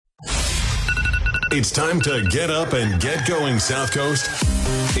It's time to get up and get going, South Coast.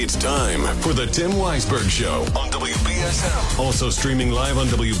 It's time for the Tim Weisberg Show on WBSM. Also streaming live on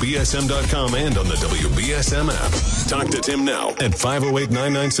WBSM.com and on the WBSM app. Talk to Tim now at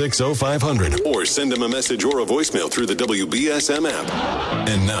 508-996-0500 or send him a message or a voicemail through the WBSM app.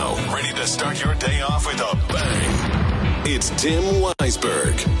 And now, ready to start your day off with a bang. It's Tim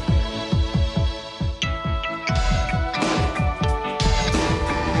Weisberg.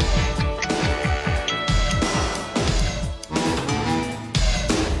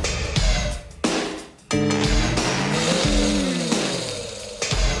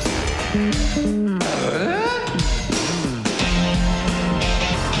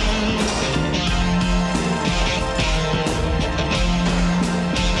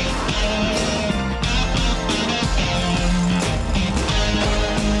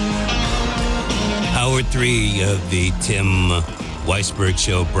 Hour 3 of the Tim Weisberg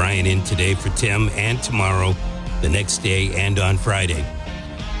Show. Brian in today for Tim and tomorrow, the next day, and on Friday.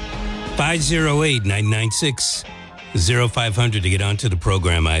 508-996-0500 to get onto the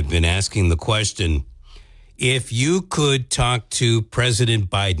program. I've been asking the question, if you could talk to President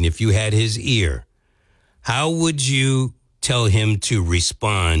Biden, if you had his ear, how would you tell him to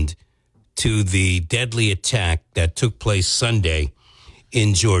respond to the deadly attack that took place Sunday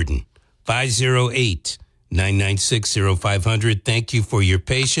in Jordan? 508-996-0500. Thank you for your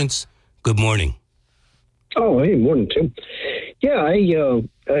patience. Good morning. Oh, hey, morning, Tim. Yeah, I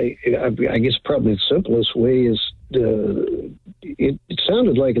guess probably the simplest way is it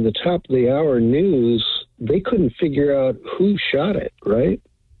sounded like at the top of the hour news, they couldn't figure out who shot it, right?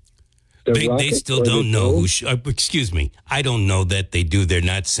 They still don't know who. Excuse me. I don't know that they do. They're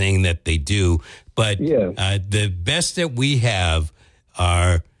not saying that they do. But the best that we have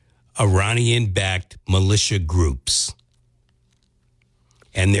are Iranian-backed militia groups.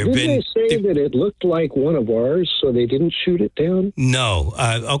 And Didn't they say that it looked like one of ours, so they didn't shoot it down? No.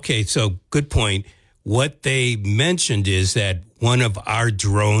 Okay, so good point. What they mentioned is that one of our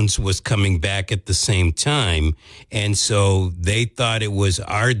drones was coming back at the same time, and so they thought it was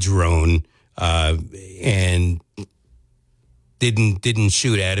our drone and didn't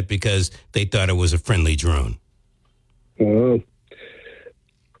shoot at it because they thought it was a friendly drone. Well,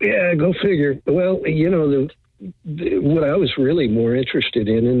 yeah, go figure. Well, you know, what I was really more interested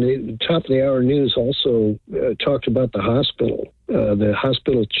in, and the top of the hour news also talked about the hospital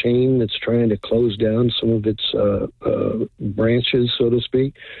chain that's trying to close down some of its branches, so to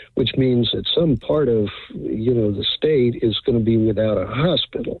speak, which means that some part of, the state is going to be without a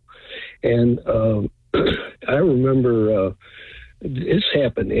hospital. And I remember this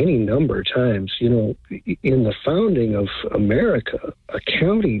happened any number of times. In the founding of America, a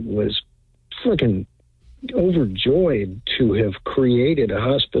county was freaking overjoyed to have created a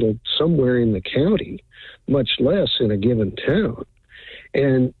hospital somewhere in the county, much less in a given town.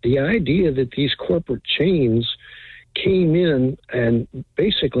 And the idea that these corporate chains came in and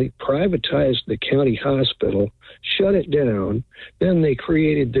basically privatized the county hospital, shut it down, then they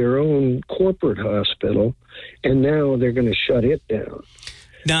created their own corporate hospital, and now they're going to shut it down.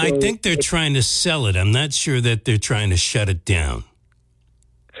 Now, I think they're trying to sell it. I'm not sure that they're trying to shut it down.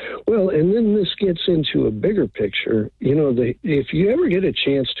 Well, and then this gets into a bigger picture. If you ever get a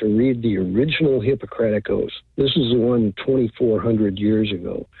chance to read the original Hippocratic Oath, this is the one 2,400 years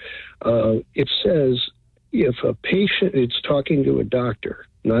ago. It says if a patient, it's talking to a doctor,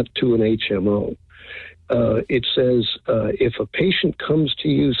 not to an HMO. It says if a patient comes to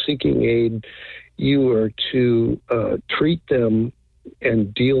you seeking aid, you are to treat them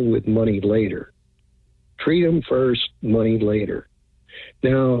and deal with money later. Treat them first, money later.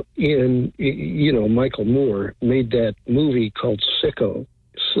 Now, Michael Moore made that movie called Sicko,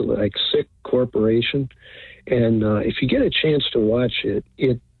 like Sick Corporation. And if you get a chance to watch it,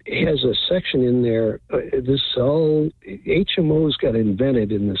 it has a section in there. HMOs got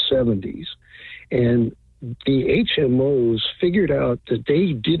invented in the 70s. And the HMOs figured out that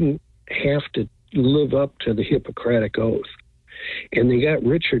they didn't have to live up to the Hippocratic Oath. And they got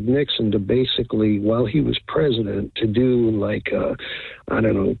Richard Nixon to basically, while he was president, to do like a,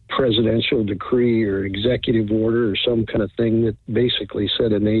 presidential decree or executive order or some kind of thing that basically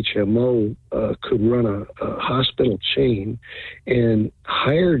said an HMO could run a hospital chain and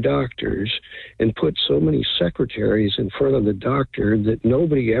hire doctors and put so many secretaries in front of the doctor that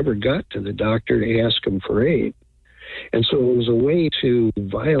nobody ever got to the doctor to ask him for aid. And so it was a way to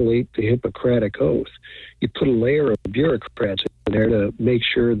violate the Hippocratic Oath. You put a layer of bureaucrats in there to make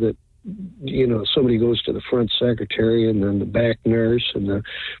sure that, somebody goes to the front secretary and then the back nurse and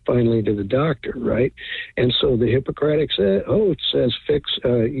finally to the doctor, right? And so the Hippocratic said, it says fix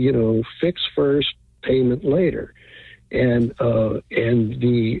first, payment later. And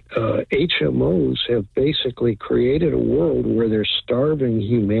the HMOs have basically created a world where they're starving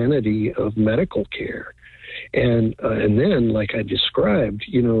humanity of medical care. And then, like I described,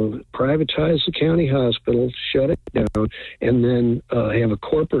 privatize the county hospital, shut it down, and then have a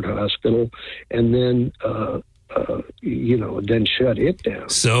corporate hospital, and then then shut it down.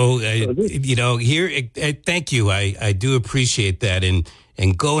 So, here, thank you. I do appreciate that. And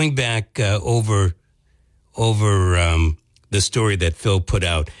going back over the story that Phil put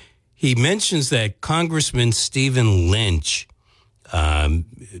out, he mentions that Congressman Stephen Lynch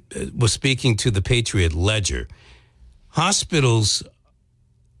was speaking to the Patriot Ledger. Hospitals,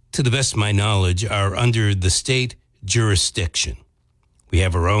 to the best of my knowledge, are under the state jurisdiction. We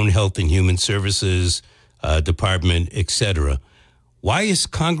have our own Health and Human Services Department, etc. Why is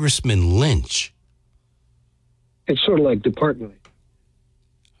Congressman Lynch? It's sort of like department.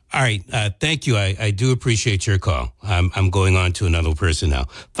 All right. Thank you. I do appreciate your call. I'm going on to another person now.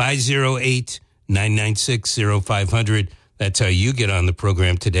 508-996-0500. That's how you get on the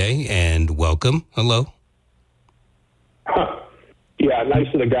program today. And welcome. Hello. Yeah, nice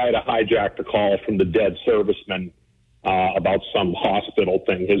of the guy to hijack the call from the dead serviceman about some hospital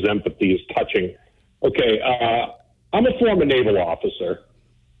thing. His empathy is touching. Okay, I'm a former naval officer.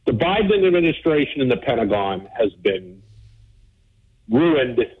 The Biden administration in the Pentagon has been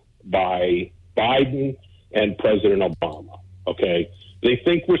ruined by Biden and President Obama, okay? They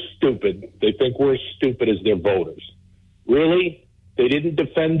think we're stupid. They think we're as stupid as their voters. Really? They didn't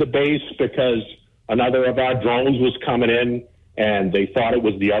defend the base because another of our drones was coming in and they thought it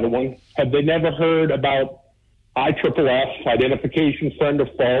was the other one? Have they never heard about IFFF, identification friend or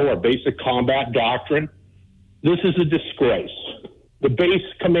foe, or basic combat doctrine? This is a disgrace. The base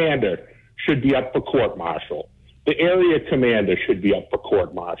commander should be up for court-martial. The area commander should be up for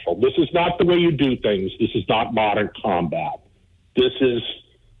court-martial. This is not the way you do things. This is not modern combat. This is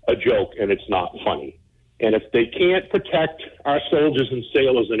a joke, and it's not funny. And if they can't protect our soldiers and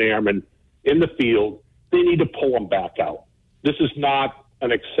sailors and airmen in the field, they need to pull them back out. This is not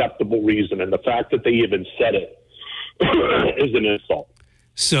an acceptable reason, and the fact that they even said it is an insult.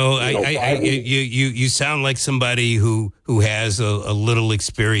 So you sound like somebody who has a little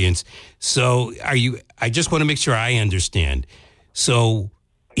experience. So I just want to make sure I understand. So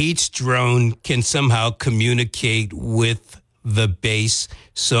each drone can somehow communicate with the base.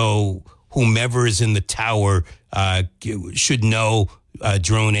 So whomever is in the tower should know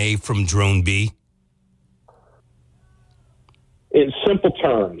drone A from drone B. In simple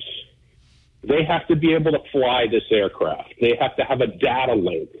terms, they have to be able to fly this aircraft. They have to have a data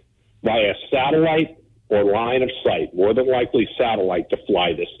link via satellite or line of sight, more than likely satellite, to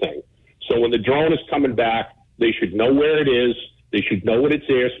fly this thing. So when the drone is coming back, they should know where it is. They should know what its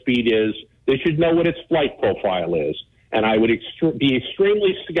airspeed is. They should know what its flight profile is. And I would be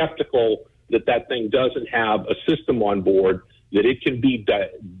extremely skeptical that that thing doesn't have a system on board that it can be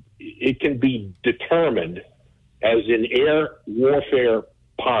determined, as in air warfare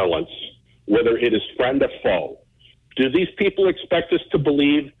parlance, whether it is friend or foe. Do these people expect us to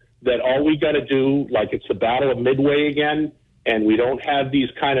believe that all we got to do, like it's the Battle of Midway again, and we don't have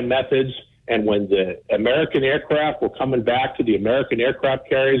these kind of methods, and when the American aircraft were coming back to the American aircraft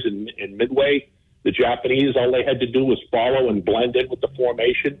carriers in Midway, the Japanese, all they had to do was follow and blend in with the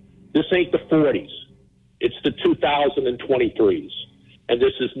formation? This ain't the 40s. It's the 2023s. And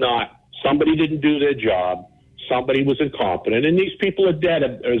this is not, somebody didn't do their job, somebody was incompetent, and these people are dead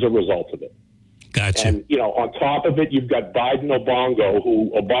as a result of it. Gotcha. And, on top of it, you've got Biden Obongo, who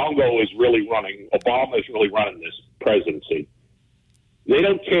Obama is really running this presidency. They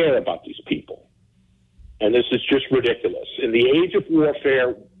don't care about these people. And this is just ridiculous. In the age of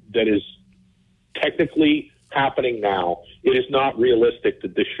warfare that is technically happening now, it is not realistic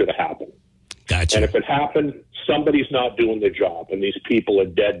that this should have happened. Gotcha. And if it happened, somebody's not doing their job, and these people are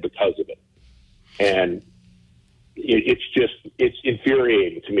dead because of it. And it's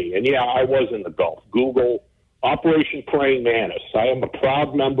infuriating to me. And yeah, I was in the Gulf. Google Operation Praying Mantis. I am a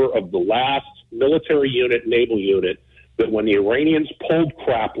proud member of the last military unit, naval unit, that when the Iranians pulled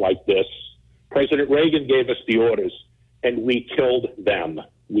crap like this, President Reagan gave us the orders, and we killed them.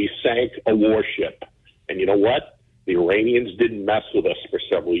 We sank a warship. And you know what? The Iranians didn't mess with us for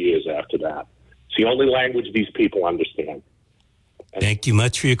several years after that. It's the only language these people understand. Thank you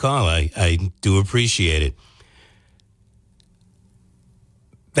much for your call. I do appreciate it.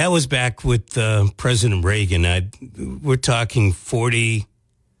 That was back with President Reagan. We're talking 40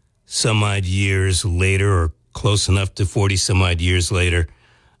 some odd years later, or close enough to 40 some odd years later.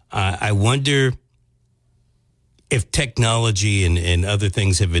 I wonder if technology and other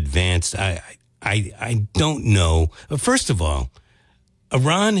things have advanced. I don't know. First of all,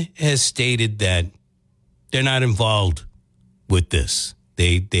 Iran has stated that they're not involved with this.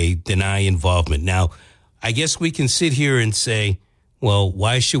 They deny involvement. Now, I guess we can sit here and say, well,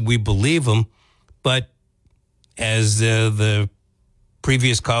 why should we believe them? But as the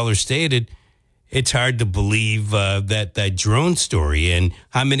previous caller stated, it's hard to believe that drone story. And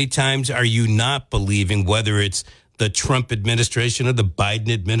how many times are you not believing, whether it's the Trump administration or the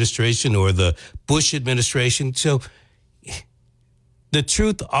Biden administration or the Bush administration? So the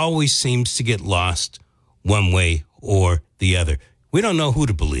truth always seems to get lost one way or the other. We don't know who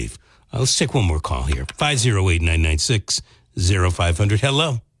to believe. Let's take one more call here. 508-996-0500.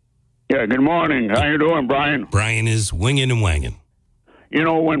 Hello. Yeah, good morning. How you doing, Brian? Brian is winging and wanging. You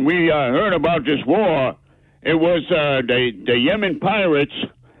know, when we heard about this war, it was the Yemen pirates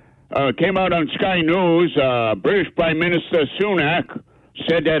came out on Sky News. British Prime Minister Sunak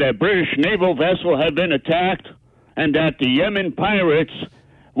said that a British naval vessel had been attacked and that the Yemen pirates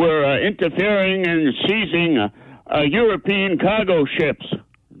were interfering and seizing European cargo ships.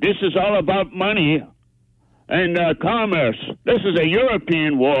 This is all about money and commerce. This is a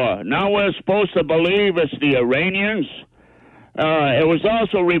European war. Now we're supposed to believe it's the Iranians. It was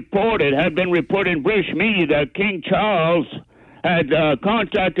also reported, had been reported in British media, that King Charles had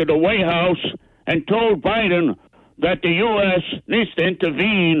contacted the White House and told Biden that the U.S. needs to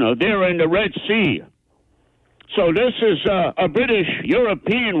intervene there in the Red Sea. So this is a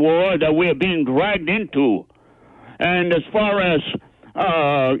British-European war that we're being dragged into. And as far as,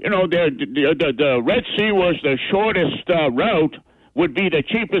 the Red Sea was the shortest route, would be the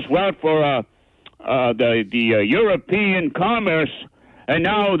cheapest route for the European commerce. And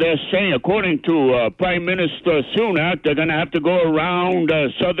now they're saying, according to Prime Minister Sunak, they're going to have to go around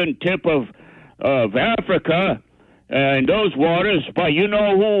the southern tip of Africa and those waters. But you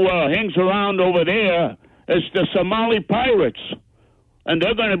know who hangs around over there? It's the Somali pirates. And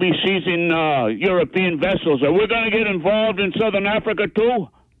they're going to be seizing European vessels. Are we going to get involved in southern Africa, too?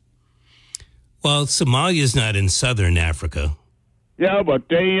 Well, Somalia's not in southern Africa. Yeah, but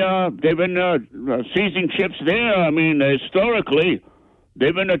they've been seizing ships there. I mean, historically,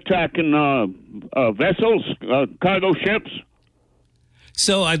 they've been attacking vessels, cargo ships.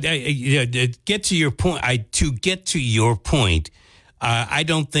 So, get to your point. To get to your point, I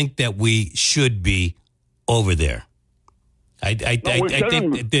don't think that we should be over there. I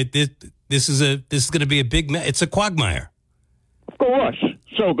think that this is going to be a big mess. It's a quagmire. Of course.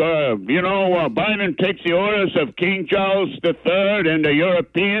 So, Biden takes the orders of King Charles III and the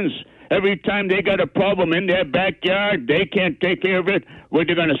Europeans. Every time they got a problem in their backyard, they can't take care of it. Where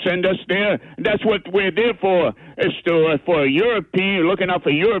they're going to send us there? That's what we're there for. Is for European, looking out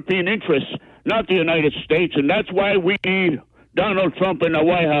for European interests, not the United States. And that's why we need Donald Trump in the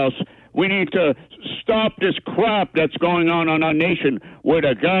White House. We need to stop this crap that's going on our nation with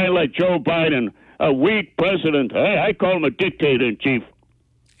a guy like Joe Biden, a weak president. I call him a dictator-in-chief.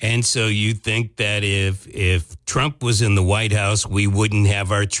 And so you think that if Trump was in the White House, we wouldn't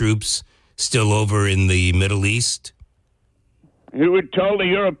have our troops still over in the Middle East? He would tell the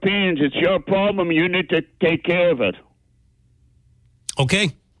Europeans, it's your problem, you need to take care of it.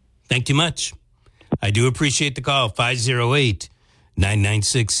 Okay. Thank you much. I do appreciate the call.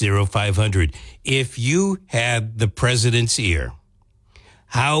 508-996-0500. If you had the president's ear,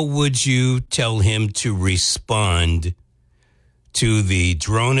 how would you tell him to respond to the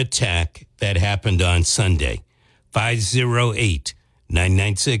drone attack that happened on Sunday?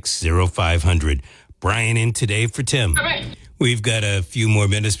 508-996-0500. Brian in today for Tim. We've got a few more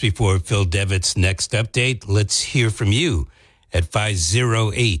minutes before Phil Devitt's next update. Let's hear from you at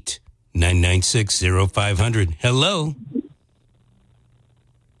 508-996-0500. Hello.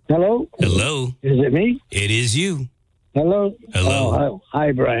 Hello? Hello. Is it me? It is you. Hello? Hello. Oh,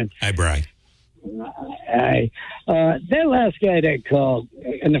 hi, Brian. Hi, Brian. Hi. That last guy that called,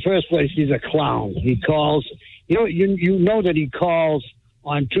 in the first place, he's a clown. He calls, you know that he calls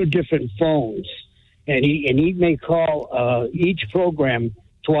on two different phones, and he may call each program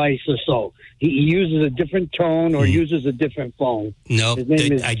twice or so. He uses a different tone or uses a different phone. No,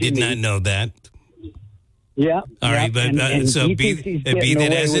 I did not know that. Yeah. All right, but so be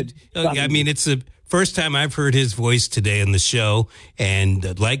that as it. I mean, it's the first time I've heard his voice today on the show,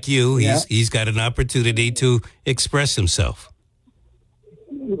 and like you, he's got an opportunity to express himself.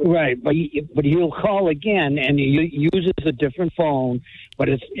 Right, but he'll call again, and he uses a different phone, but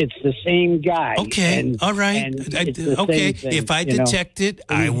it's the same guy. Okay, all right. Okay, if I detect it,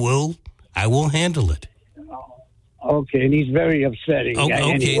 I will handle it. Okay, and he's very upsetting.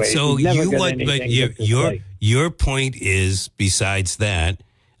 Okay, anyway. So your point is, besides that,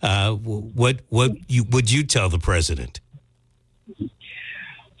 What would you tell the president?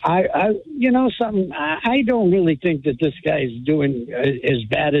 Something. I don't really think that this guy is doing as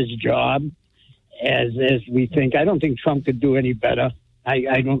bad his job as we think. I don't think Trump could do any better.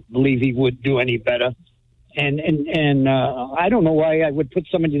 I don't believe he would do any better. And I don't know why I would put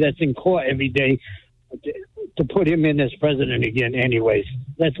somebody that's in court every day to put him in as president again. Anyways,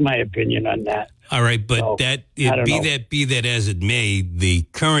 that's my opinion on that. All right, but be that as it may, the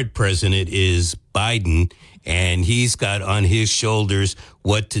current president is Biden, and he's got on his shoulders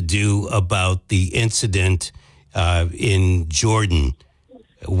what to do about the incident in Jordan.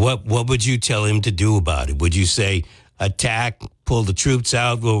 What would you tell him to do about it? Would you say attack, pull the troops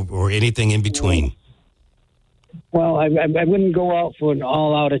out, or anything in between? Well, I wouldn't go out for an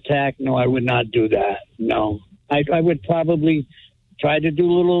all-out attack. No, I would not do that. No. I would probably try to do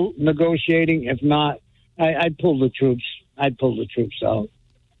a little negotiating. If not, I'd pull the troops. I'd pull the troops out.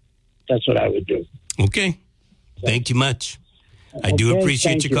 That's what I would do. Okay. Thank you much. I do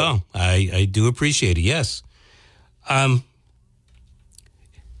appreciate your call. I do appreciate it, yes.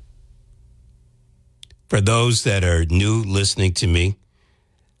 For those that are new listening to me,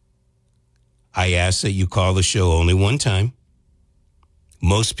 I ask that you call the show only one time.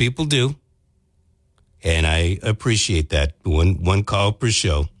 Most people do. And I appreciate that. One call per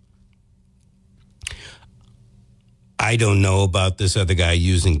show. I don't know about this other guy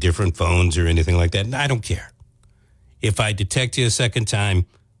using different phones or anything like that. I don't care. If I detect you a second time,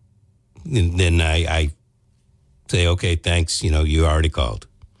 then I say, okay, thanks. You already called.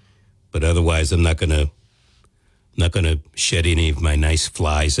 But otherwise, I'm not gonna shed any of my nice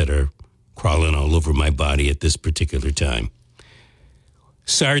flies that are crawling all over my body at this particular time.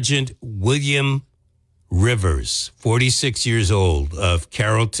 Sergeant William Rivers, 46 years old, of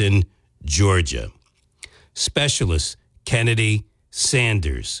Carrollton, Georgia. Specialist Kennedy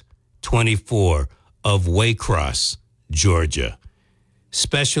Sanders, 24, of Waycross, Georgia.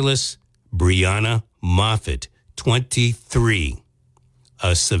 Specialist Brianna Moffitt, 23,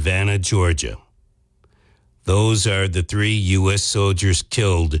 of Savannah, Georgia. Those are the 3 U.S. soldiers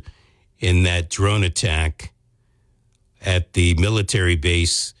killed in that drone attack at the military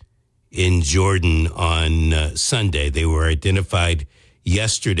base in Jordan on Sunday. They were identified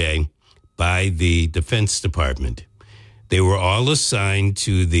yesterday by the Defense Department. They were all assigned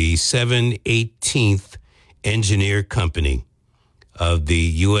to the 718th Engineer Company of the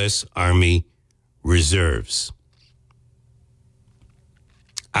U.S. Army Reserves.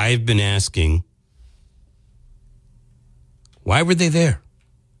 I've been asking, why were they there?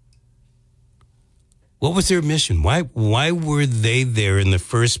 What was their mission? Why were they there in the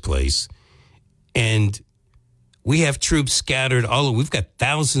first place? And we have troops scattered all over. We've got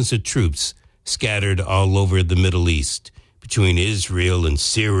thousands of troops scattered all over the Middle East, between Israel and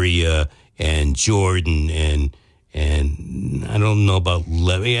Syria and Jordan and I don't know about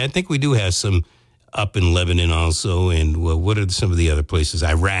Lebanon. I think we do have some up in Lebanon also. And what are some of the other places?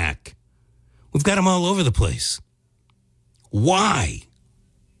 Iraq. We've got them all over the place. Why?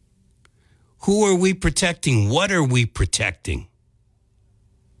 Who are we protecting? What are we protecting?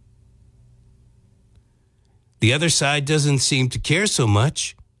 The other side doesn't seem to care so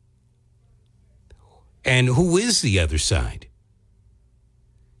much. And who is the other side?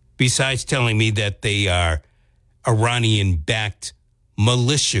 Besides telling me that they are Iranian-backed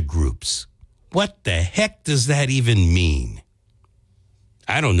militia groups. What the heck does that even mean?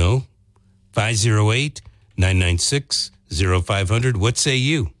 I don't know. 508-996-0500. What say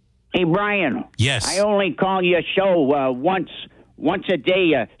you? Hey, Brian. Yes. I only call your show once a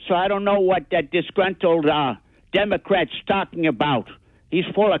day, so I don't know what that disgruntled Democrat's talking about. He's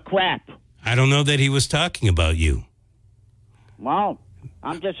full of crap. I don't know that he was talking about you. Well,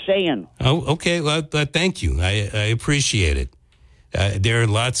 I'm just saying. Oh, okay. Well, thank you. I appreciate it. There are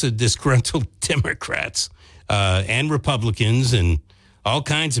lots of disgruntled Democrats and Republicans and all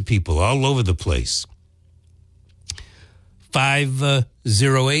kinds of people all over the place.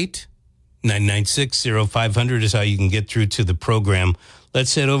 508-996-0500 is how you can get through to the program.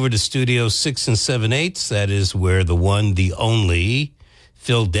 Let's head over to Studio 6 and 7/8. That is where the one, the only,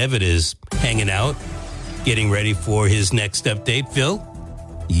 Phil Devitt is hanging out, getting ready for his next update. Phil?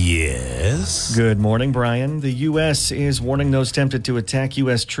 Yes? Good morning, Brian. The U.S. is warning those tempted to attack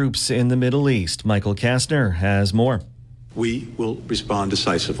U.S. troops in the Middle East. Michael Kastner has more. We will respond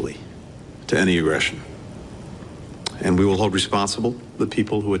decisively to any aggression. And we will hold responsible the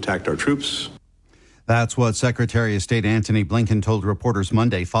people who attacked our troops. That's what Secretary of State Antony Blinken told reporters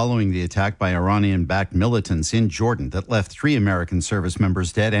Monday following the attack by Iranian-backed militants in Jordan that left 3 American service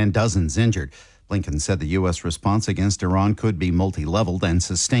members dead and dozens injured. Blinken said the U.S. response against Iran could be multi-leveled and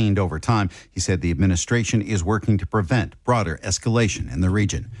sustained over time. He said the administration is working to prevent broader escalation in the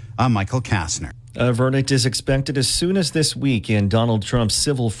region. I'm Michael Kastner. A verdict is expected as soon as this week in Donald Trump's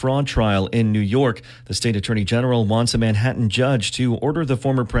civil fraud trial in New York. The state attorney general wants a Manhattan judge to order the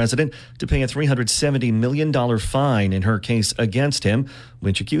former president to pay a $370 million fine in her case against him,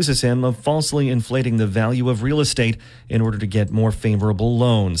 which accuses him of falsely inflating the value of real estate in order to get more favorable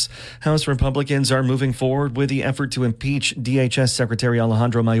loans. House Republicans are moving forward with the effort to impeach DHS Secretary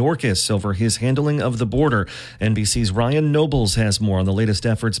Alejandro Mayorkas over his handling of the border. NBC's Ryan Nobles has more on the latest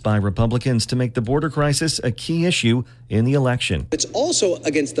efforts by Republicans to make the border crisis a key issue in the election. It's also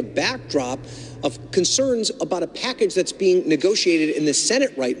against the backdrop of concerns about a package that's being negotiated in the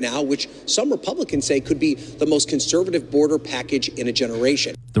Senate right now, which some Republicans say could be the most conservative border package in a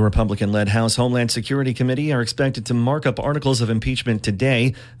generation. The Republican-led House Homeland Security Committee are expected to mark up articles of impeachment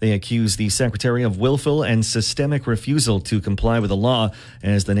today. They accuse the secretary of willful and systemic refusal to comply with the law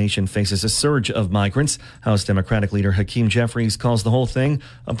as the nation faces a surge of migrants. House Democratic leader Hakeem Jeffries calls the whole thing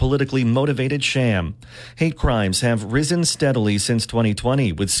a politically motivated sham. Hate crimes have risen steadily since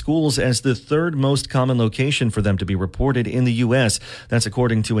 2020, with schools as the third most common location for them to be reported in the U.S. That's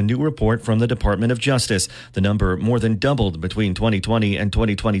according to a new report from the Department of Justice. The number more than doubled between 2020 and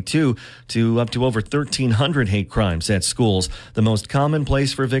 2022 to up to over 1,300 hate crimes at schools. The most common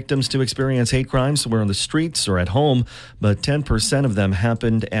place for victims to experience hate crimes were on the streets or at home, but 10% of them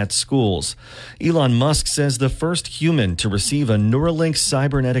happened at schools. Elon Musk says the first human to receive a Neuralink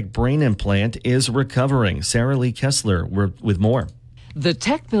cybernetic brain implant is recovering. Sarah Lee Kessler with more. The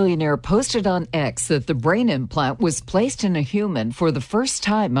tech billionaire posted on X that the brain implant was placed in a human for the first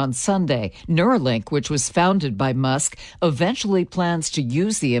time on Sunday. Neuralink, which was founded by Musk, eventually plans to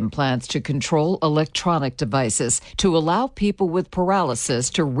use the implants to control electronic devices to allow people with paralysis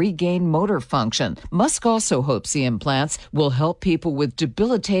to regain motor function. Musk also hopes the implants will help people with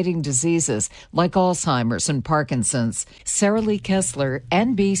debilitating diseases like Alzheimer's and Parkinson's. Sarah Lee Kessler,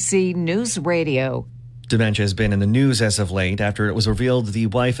 NBC News Radio. Dementia has been in the news as of late after it was revealed the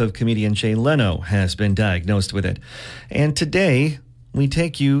wife of comedian Jay Leno has been diagnosed with it. And today, we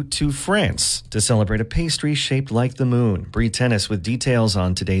take you to France to celebrate a pastry shaped like the moon. Bree Tennis with details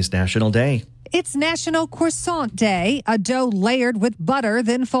on today's National Day. It's National Croissant Day, a dough layered with butter,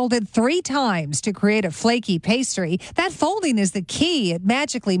 then folded 3 times to create a flaky pastry. That folding is the key. It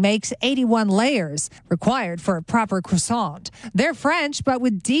magically makes 81 layers required for a proper croissant. They're French, but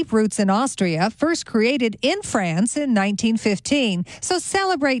with deep roots in Austria, first created in France in 1915. So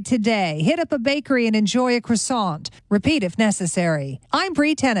celebrate today. Hit up a bakery and enjoy a croissant. Repeat if necessary. I'm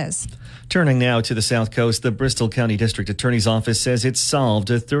Bree Tennis. Turning now to the South Coast, the Bristol County District Attorney's Office says it solved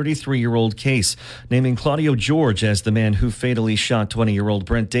a 33-year-old case, naming Claudio George as the man who fatally shot 20-year-old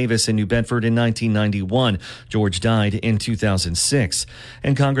Brent Davis in New Bedford in 1991. George died in 2006.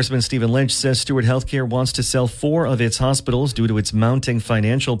 And Congressman Stephen Lynch says Stewart Healthcare wants to sell 4 of its hospitals due to its mounting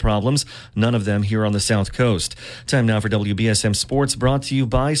financial problems, none of them here on the South Coast. Time now for WBSM Sports, brought to you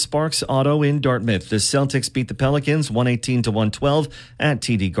by Sparks Auto in Dartmouth. The Celtics beat the Pelicans 118-112 at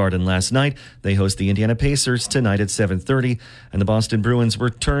TD Garden last night. They host the Indiana Pacers tonight at 7:30, and the Boston Bruins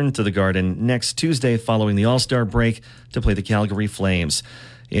return to the Garden next Tuesday following the All-Star break to play the Calgary Flames.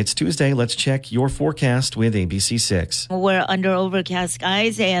 It's Tuesday. Let's check your forecast with ABC6. We're under overcast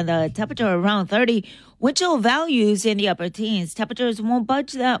skies and the temperature around 30. Wind chill values in the upper teens. Temperatures won't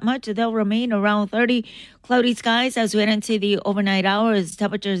budge that much. They'll remain around 30. Cloudy skies as we head into the overnight hours.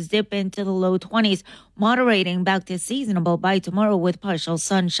 Temperatures dip into the low 20s, moderating back to seasonable by tomorrow with partial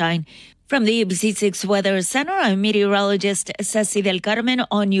sunshine. From the ABC6 Weather Center, I'm meteorologist Ceci Del Carmen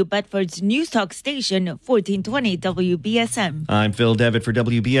on New Bedford's News Talk station, 1420 WBSM. I'm Phil Devitt for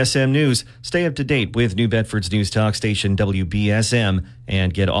WBSM News. Stay up to date with New Bedford's News Talk station, WBSM,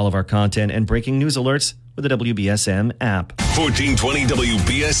 and get all of our content and breaking news alerts with the WBSM app. 1420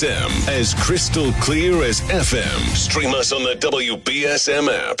 WBSM, as crystal clear as FM. Stream us on the WBSM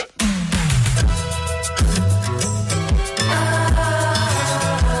app.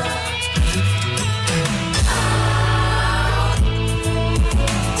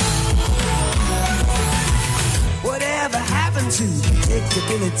 To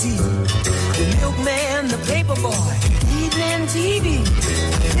predictability, the milkman, the paper boy, evening TV.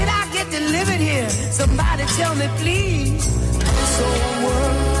 Did I get delivered here? Somebody tell me, please. This whole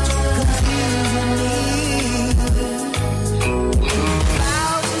world confusing me.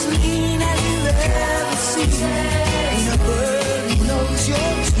 Clouds as mean as you've ever seen. Ain't a bird who knows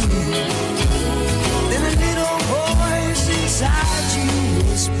you're true. Then a little voice inside you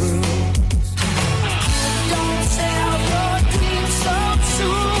whispers, don't tell your so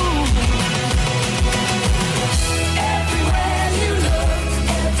soon.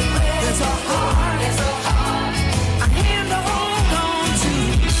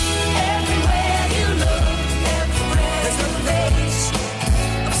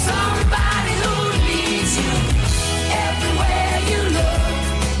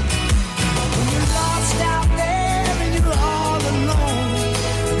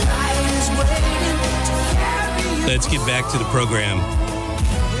 Let's get back to the program.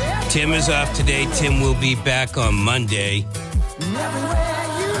 Tim is off today. Tim will be back on Monday.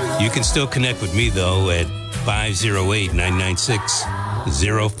 You can still connect with me, though, at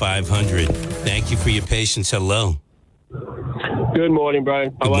 508-996-0500. Thank you for your patience. Hello. Good morning,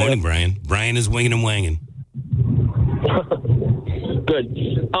 Brian. Good morning, Brian. Brian is winging and wanging. Good.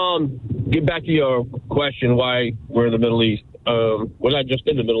 Get back to your question, why we're in the Middle East. We're not just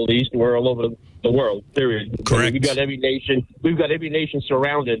in the Middle East. We're all over the world, period. Correct. We've got every nation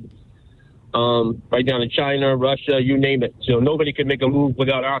surrounded, right down to China, Russia, you name it. So nobody can make a move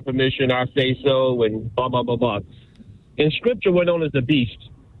without our permission, our say-so, and blah, blah, blah, blah. In Scripture, we're known as the beast.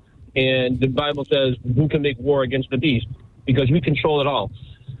 And the Bible says, who can make war against the beast? Because we control it all.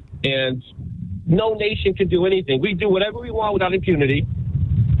 And no nation can do anything. We do whatever we want without impunity.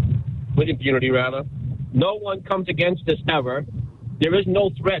 With impunity, rather. No one comes against us ever. There is no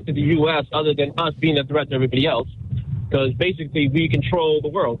threat to the U.S. other than us being a threat to everybody else. Because basically, we control the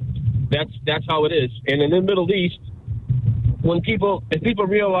world. That's how it is. And in the Middle East, if people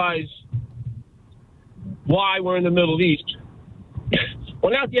realize why we're in the Middle East,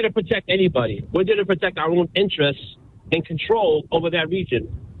 we're not there to protect anybody. We're there to protect our own interests and control over that region.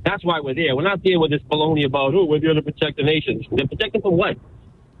 That's why we're there. We're not there with this baloney about, we're there to protect the nations. They're protecting from what?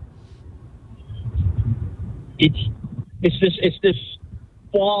 It's this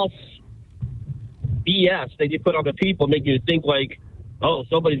false BS that you put on the people, make you think like, oh,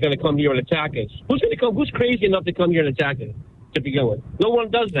 somebody's going to come here and attack us. Who's going to come? Who's crazy enough to come here and attack us to begin with? No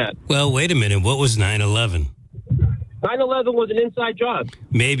one does that. Well, wait a minute. What was 9/11? 9/11 was an inside job.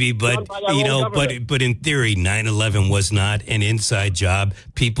 Maybe, but but in theory, 9/11 was not an inside job.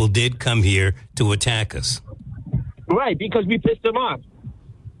 People did come here to attack us. Right, because we pissed them off.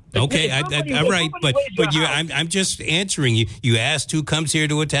 Okay, all right, but I'm just answering you. You asked who comes here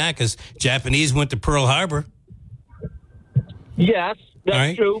to attack us. Japanese went to Pearl Harbor. Yes,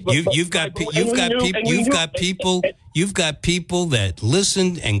 that's true. But, you've got people that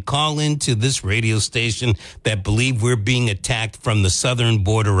listen and call into this radio station that believe we're being attacked from the southern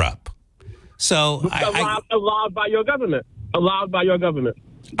border up. So allowed by your government. Allowed by your government.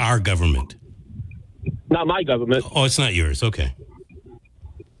 Our government. Not my government. Oh, it's not yours. Okay.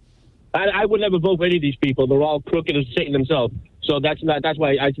 I would never vote for any of these people. They're all crooked as Satan himself. So that's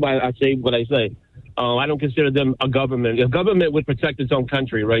why I say what I say. I don't consider them a government. A government would protect its own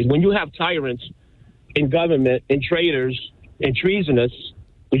country, right? When you have tyrants in government and traitors and treasonous,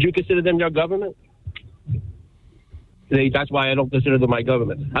 would you consider them your government? That's why I don't consider them my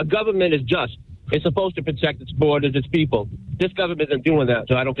government. A government is just. It's supposed to protect its borders, its people. This government isn't doing that,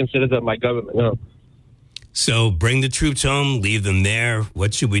 so I don't consider them my government, no. So bring the troops home, leave them there.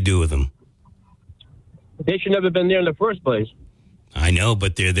 What should we do with them? They should never have been there in the first place. I know,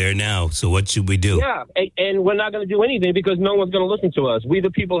 but they're there now. So what should we do? Yeah, and we're not going to do anything because no one's going to listen to us. We,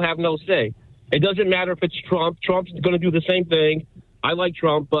 the people, have no say. It doesn't matter if it's Trump. Trump's going to do the same thing. I like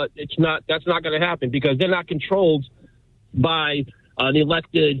Trump, but that's not going to happen because they're not controlled by an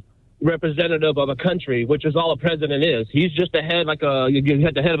elected representative of a country, which is all a president is. He's just the head, you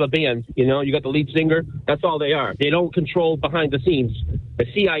had the head of a band, you got the lead singer. That's all they are. They don't control behind the scenes. The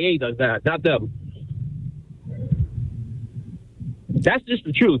CIA does that, not them. That's just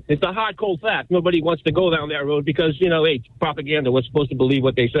the truth. It's a hard, cold fact. Nobody wants to go down that road because, hey, propaganda, we're supposed to believe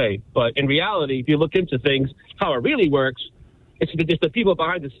what they say. But in reality, if you look into things, how it really works, it's just the people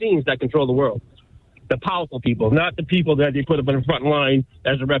behind the scenes that control the world. The powerful people, not the people that they put up in the front line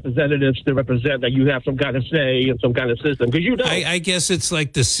as the representatives to represent that you have some kind of say and some kind of system. Because you don't. I guess it's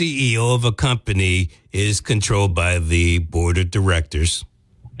like the CEO of a company is controlled by the board of directors.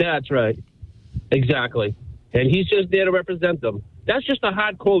 That's right. Exactly. And he's just there to represent them. That's just a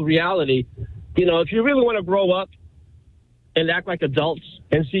hard, cold reality. If you really want to grow up and act like adults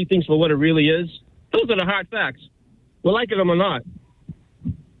and see things for what it really is, those are the hard facts. We're liking them or not.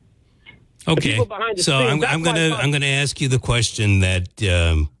 Okay, so I'm gonna ask you the question that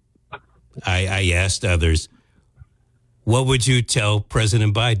I asked others. What would you tell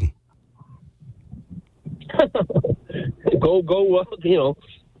President Biden? Go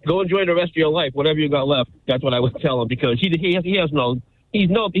enjoy the rest of your life, whatever you got left. That's what I would tell him because he's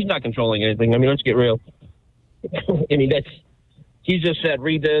not controlling anything. I mean, let's get real. I mean, he just said,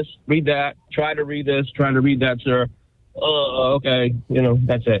 read this, read that, try to read this, try to read that, sir. Okay,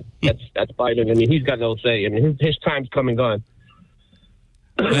 that's it. That's Biden. I mean, he's got no say. I mean, his time's come and gone.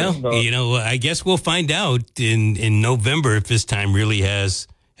 Well, I guess we'll find out in November if his time really has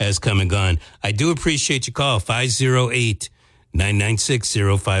come and gone. I do appreciate your call,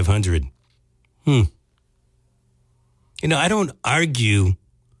 508-996-0500. I don't argue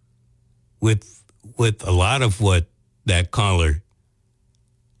with with a lot of what that caller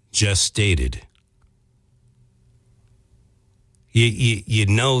just stated, you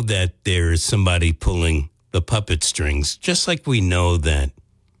know that there is somebody pulling the puppet strings, just like we know that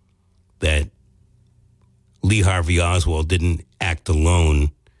Lee Harvey Oswald didn't act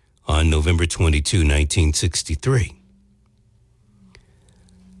alone on November 22, 1963.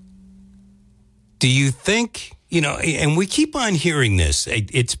 Do you think, and we keep on hearing this,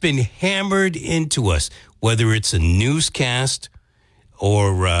 it's been hammered into us, whether it's a newscast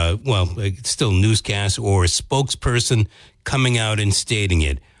or, it's still newscast or a spokesperson coming out and stating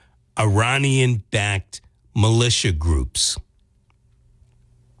it, Iranian-backed militia groups.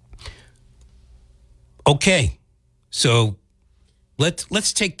 Okay, so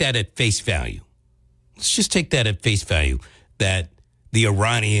let's take that at face value. Let's just take that at face value, that the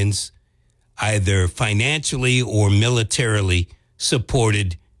Iranians either financially or militarily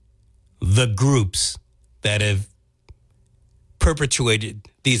supported the groups that have perpetuated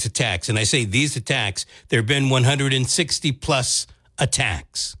these attacks. And I say these attacks, there have been 160 plus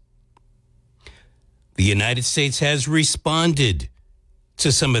attacks. The United States has responded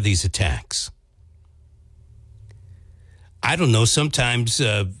to some of these attacks. I don't know, sometimes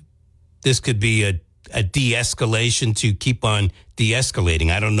this could be a de-escalation to keep on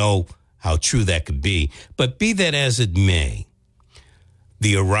de-escalating. I don't know how true that could be. But be that as it may,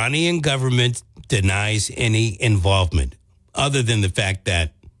 the Iranian government denies any involvement other than the fact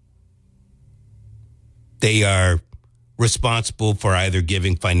that they are responsible for either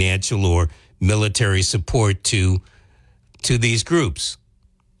giving financial or military support to these groups.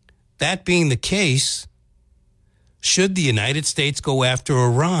 That being the case, should the United States go after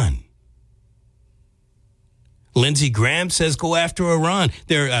Iran? Lindsey Graham says go after Iran.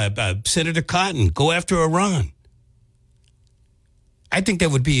 Senator Cotton, go after Iran. I think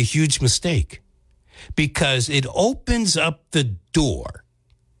that would be a huge mistake because it opens up the door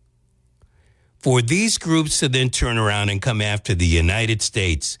for these groups to then turn around and come after the United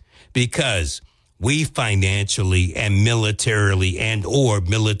States because we financially and militarily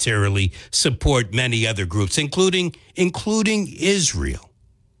support many other groups, including Israel.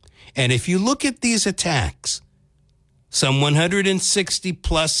 And if you look at these attacks, some 160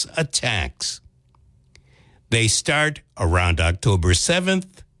 plus attacks, they start around October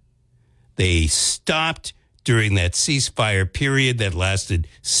 7th. They stopped during that ceasefire period that lasted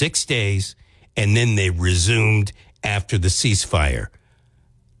 6 days, and then they resumed after the ceasefire.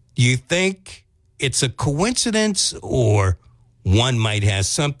 Do you think it's a coincidence or one might have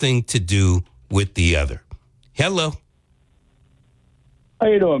something to do with the other? Hello. How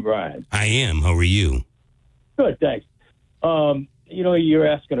you doing, Brian? I am. How are you? Good, thanks. You're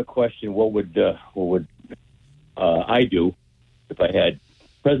asking a question. What would I do if I had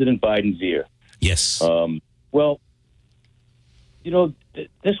President Biden's ear? Yes. This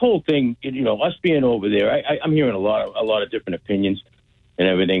whole thing, us being over there, I'm hearing a lot of different opinions and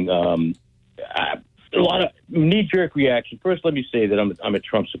everything. A lot of knee-jerk reaction. First, let me say that I'm a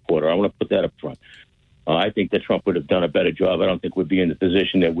Trump supporter. I want to put that up front. I think that Trump would have done a better job. I don't think we'd be in the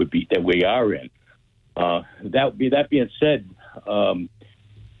position that we are in. That being said, a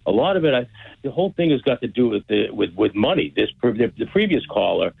lot of it, the whole thing has got to do with money. The previous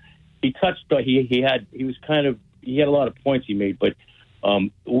caller, he touched. He had a lot of points he made, but a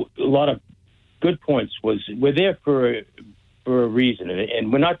lot of good points we're there for a reason,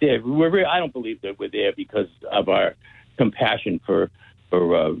 and we're not there. I don't believe that we're there because of our compassion for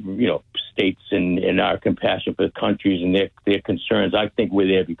states and our compassion for countries and their concerns. I think we're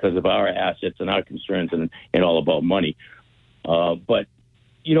there because of our assets and our concerns and all about money. But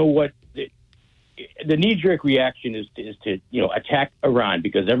you know what? The knee-jerk reaction is to attack Iran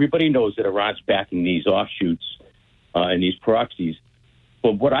because everybody knows that Iran's backing these offshoots and these proxies.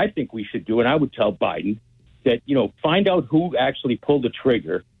 But what I think we should do, and I would tell Biden, that find out who actually pulled the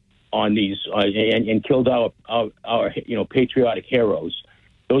trigger on these and killed our patriotic heroes.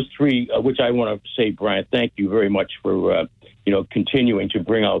 Those three, which I want to say, Brian, thank you very much for continuing to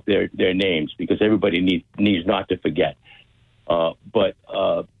bring out their names because everybody needs not to forget. But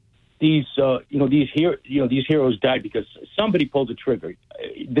these heroes died because somebody pulled the trigger.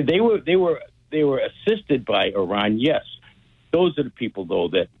 They were assisted by Iran. Yes, those are the people though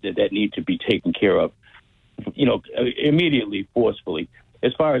that need to be taken care of, immediately, forcefully.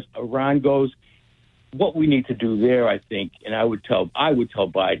 As far as Iran goes, what we need to do there, I think, and I would tell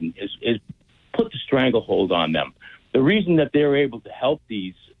Biden is put the stranglehold on them. The reason that they're able to help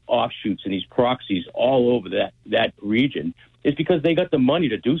these offshoots and these proxies all over that region is because they got the money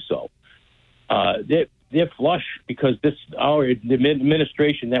to do so. they're flush because the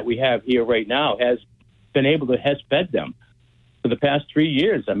administration that we have here right now has fed them for the past 3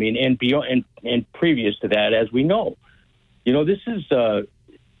 years. I mean, and beyond, and previous to that, as we know, this is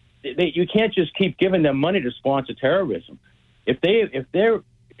you can't just keep giving them money to sponsor terrorism. If their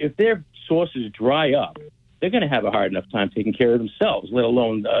sources dry up, they're going to have a hard enough time taking care of themselves, let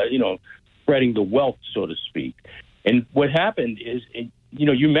alone spreading the wealth, so to speak. And what happened is,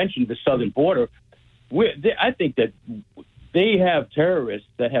 you mentioned the southern border. I think that they have terrorists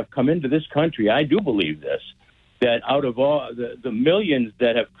that have come into this country. I do believe this, that out of all the millions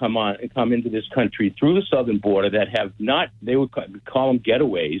that have come into this country through the southern border that have not, they would call them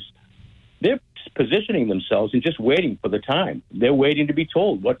getaways, they're positioning themselves and just waiting for the time. They're waiting to be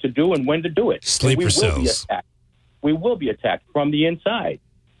told what to do and when to do it. Sleeper cells. We will be attacked from the inside.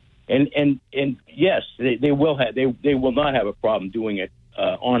 And yes, they will not have a problem doing it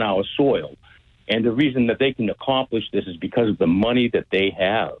on our soil. And the reason that they can accomplish this is because of the money that they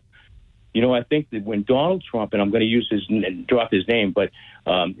have. I think that when Donald Trump, and I'm going to drop his name, but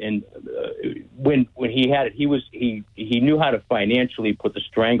when he had it, he knew how to financially put the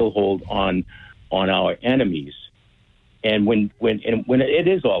stranglehold on our enemies. And when it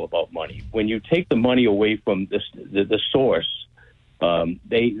is all about money, when you take the money away from the source,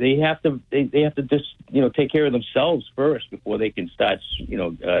 they have to just take care of themselves first before they can start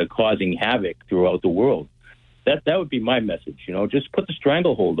causing havoc throughout the world. That would be my message. Just put the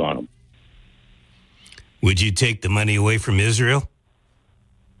stranglehold on them. Would you take the money away from Israel?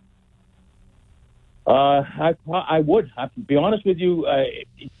 I would. To be honest with you, I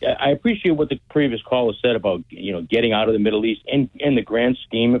appreciate what the previous caller said about getting out of the Middle East. In the grand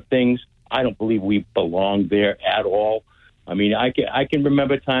scheme of things, I don't believe we belong there at all. I mean, I can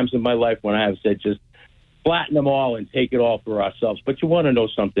remember times in my life when I have said just flatten them all and take it all for ourselves. But you want to know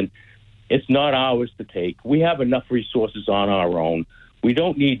something? It's not ours to take. We have enough resources on our own. We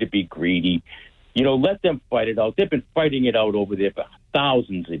don't need to be greedy. Let them fight it out. They've been fighting it out over there for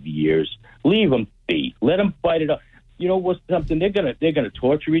thousands of years. Leave them be. Let them fight it out. What's something? They're gonna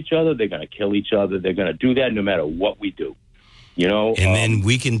torture each other. They're gonna kill each other. They're gonna do that no matter what we do. And then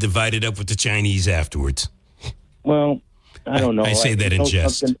we can divide it up with the Chinese afterwards. Well, I don't know. I say that in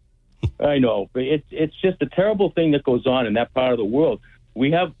jest. I know, but it's just a terrible thing that goes on in that part of the world.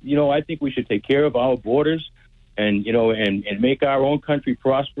 We have, I think we should take care of our borders. And and make our own country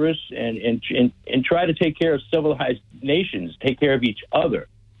prosperous, and try to take care of civilized nations, take care of each other,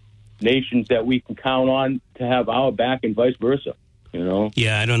 nations that we can count on to have our back, and vice versa.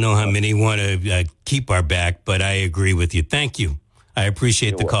 Yeah, I don't know how many want to keep our back, but I agree with you. Thank you. I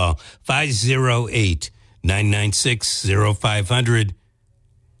appreciate the call. 508-996-0500.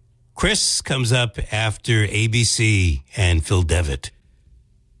 Chris comes up after ABC and Phil Devitt.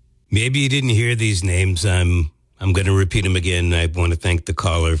 Maybe you didn't hear these names. I'm going to repeat them again. I want to thank the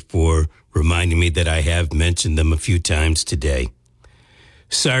caller for reminding me that I have mentioned them a few times today.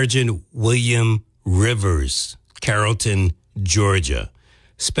 Sergeant William Rivers, Carrollton, Georgia.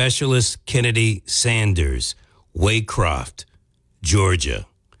 Specialist Kennedy Sanders, Waycroft, Georgia.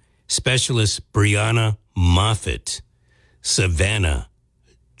 Specialist Brianna Moffitt, Savannah,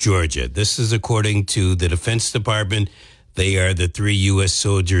 Georgia. This is according to the Defense Department. They are the 3 U.S.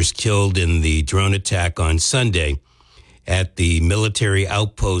 soldiers killed in the drone attack on Sunday at the military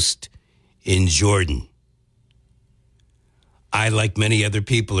outpost in Jordan. I, like many other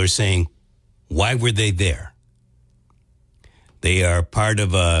people, are saying, why were they there? They are part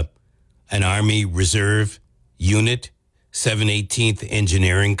of an Army Reserve unit, 718th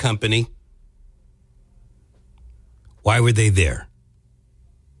Engineering Company. Why were they there?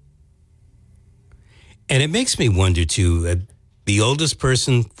 And it makes me wonder, too, the oldest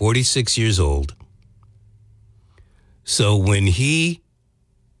person, 46 years old. So when he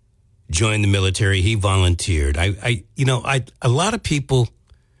joined the military, he volunteered. A lot of people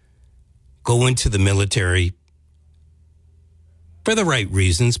go into the military for the right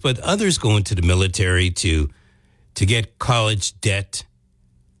reasons, but others go into the military to get college debt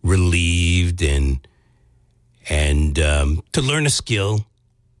relieved and to learn a skill,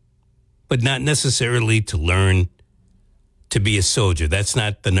 but not necessarily to learn to be a soldier. That's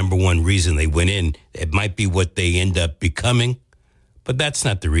not the number one reason they went in. It might be what they end up becoming, but that's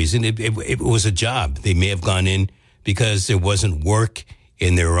not the reason. It was a job. They may have gone in because there wasn't work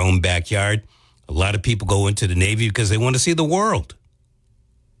in their own backyard. A lot of people go into the Navy because they want to see the world.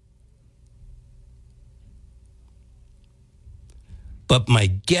 But my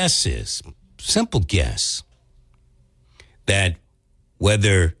guess is, simple guess, that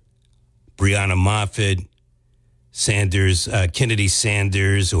whether Brianna Moffitt, Kennedy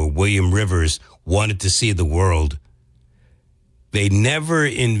Sanders or William Rivers wanted to see the world, they never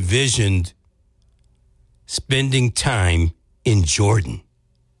envisioned spending time in Jordan,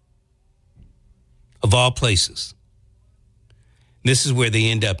 of all places. This is where they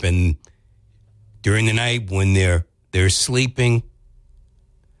end up, and during the night when they're sleeping,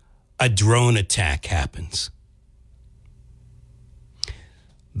 a drone attack happens.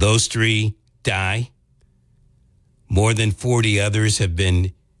 Those 3 die. More than 40 others have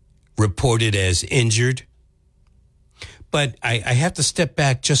been reported as injured. But I have to step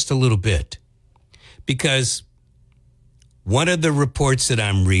back just a little bit, because one of the reports that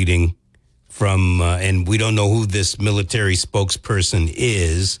I'm reading from, and we don't know who this military spokesperson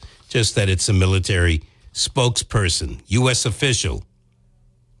is, just that it's a military spokesperson, U.S. official.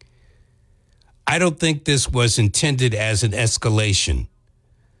 I don't think this was intended as an escalation,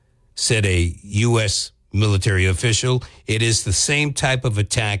 said a U.S. military official. It is the same type of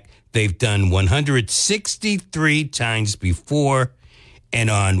attack they've done 163 times before, and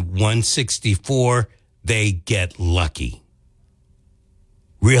on 164, they get lucky.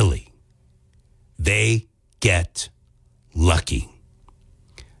 Really, they get lucky.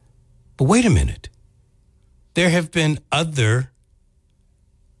 But wait a minute. There have been other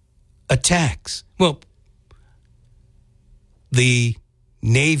attacks. Well, the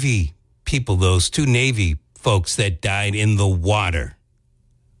Navy people, those 2 Navy folks that died in the water,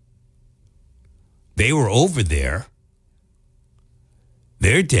 they were over there.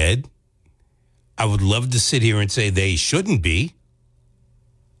 They're dead. I would love to sit here and say they shouldn't be.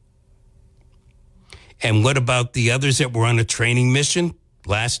 And what about the others that were on a training mission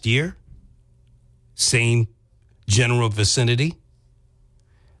last year? Same general vicinity.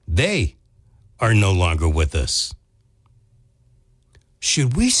 They are no longer with us.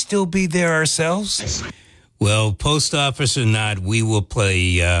 Should we still be there ourselves? Well, post office or not, we will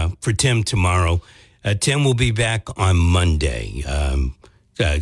play for Tim tomorrow. Tim will be back on Monday.